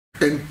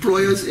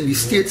employers in the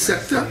state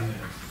sector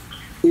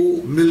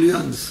owe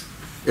millions.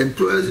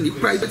 Employers in the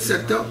private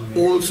sector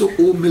also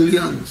owe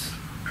millions.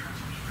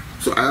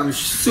 So I am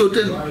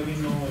certain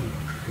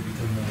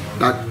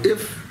that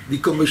if the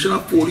Commissioner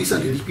of Police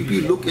and the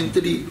DPP look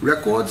into the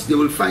records, they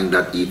will find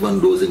that even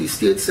those in the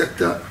state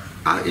sector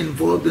are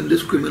involved in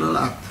this criminal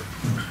act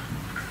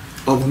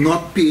of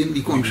not paying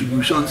the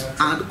contributions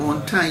and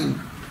on time.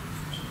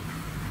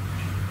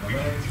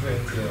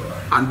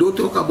 And don't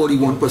talk about the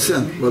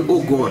 1%. Well,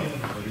 oh God.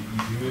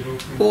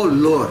 Oh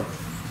Lord.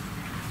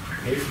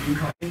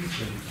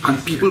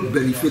 And people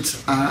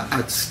benefits are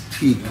at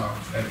stake.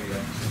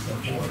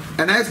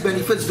 And as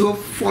benefits don't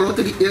fall out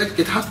of the air,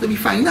 it has to be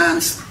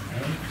financed.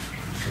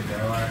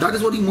 That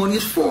is what the money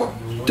is for,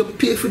 to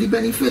pay for the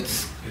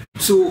benefits.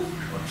 So,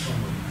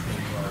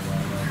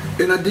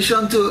 in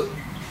addition to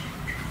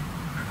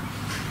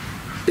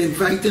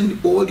inviting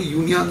all the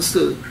unions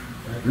to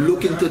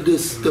look into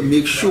this, to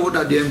make sure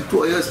that the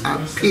employers are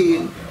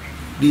paying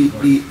the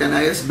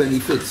NIS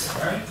benefits,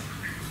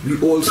 we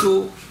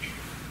also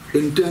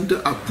intend to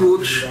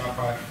approach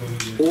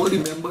all the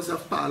members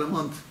of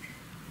Parliament.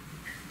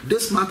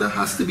 This matter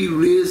has to be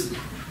raised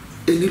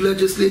in the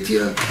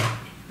legislature.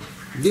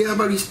 They have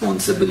a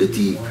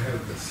responsibility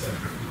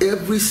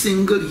every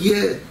single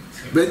year.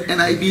 When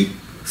NIB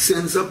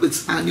sends up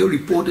its annual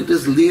report, it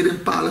is laid in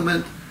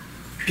Parliament.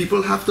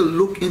 People have to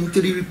look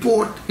into the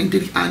report, into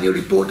the annual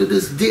report. It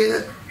is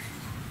there.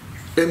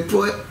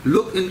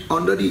 Look in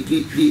under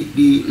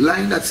the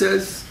line that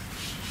says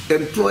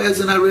employers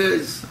in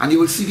arrears, and you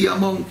will see the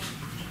amount,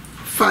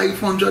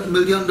 $500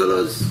 million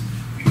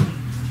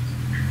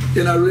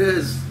in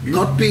arrears,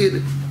 not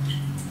paid.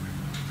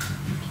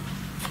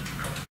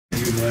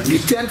 The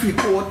 10th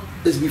report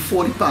is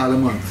before the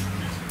Parliament.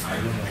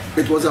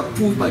 It was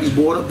approved by the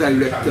Board of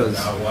Directors.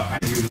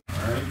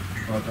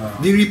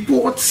 The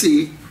reports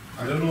say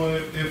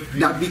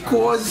that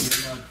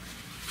because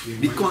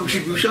the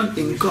contribution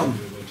income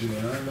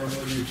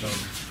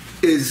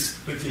is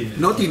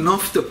not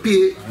enough to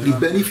pay the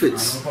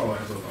benefits,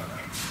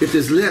 it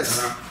is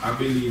less,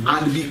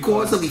 and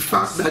because of the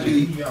fact that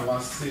the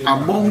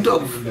amount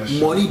of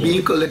money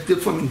being collected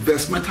from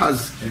investment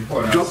has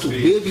dropped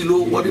way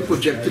below what they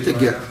projected to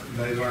get,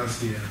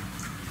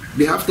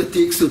 they have to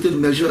take certain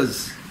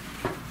measures,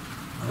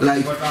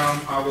 like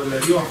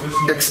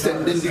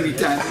extending the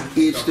retirement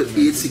age to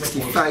age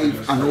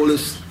 65 and all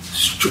this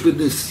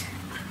stupidness.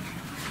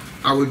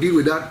 I will deal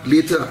with that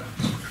later.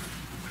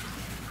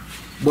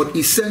 But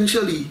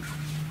essentially,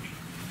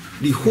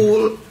 the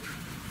whole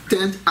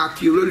 10th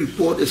actuarial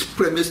report is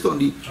premised on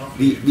the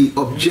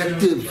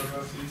objective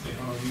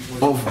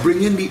of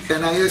bringing the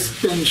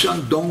NIS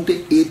pension down to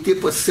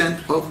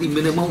 80% of the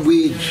minimum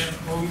wage.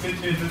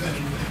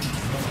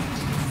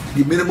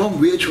 The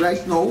minimum wage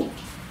right now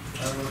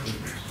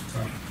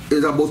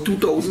is about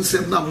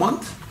 $2,700 a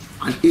month,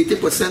 and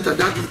 80% of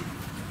that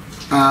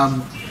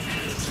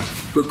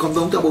will come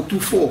down to about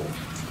 $2,400.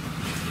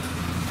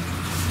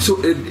 So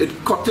it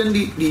cutting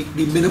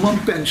the minimum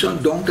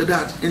pension down to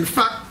that. In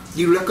fact,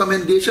 the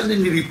recommendation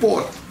in the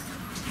report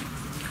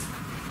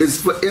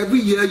is for every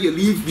year you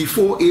leave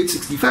before age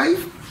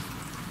 65,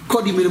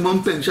 cut the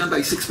minimum pension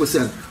by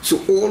 6%. So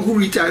all who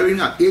retiring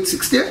at age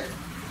 60,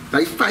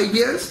 by 5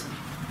 years,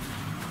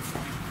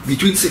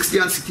 between 60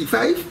 and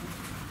 65,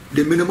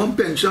 the minimum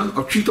pension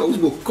of $3,000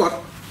 will cut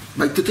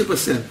by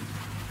 30%.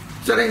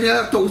 So then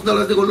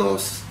 $1,000 they go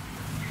lost.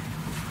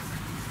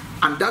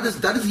 And that is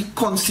the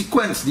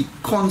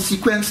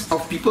consequence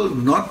of people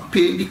not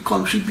paying the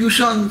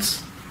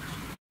contributions.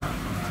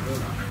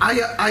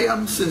 I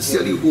am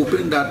sincerely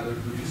hoping that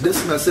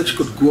this message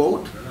could go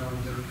out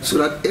so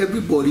that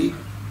everybody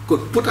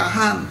could put a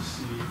hand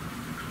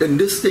in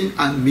this thing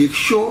and make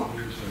sure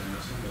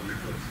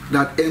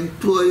that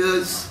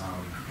employers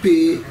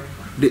pay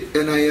the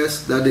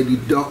NIS that they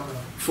deduct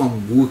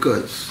from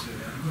workers,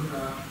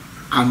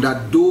 and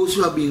that those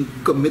who have been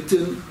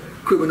committing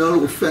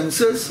criminal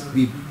offenses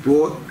be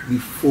brought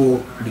before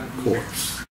the courts.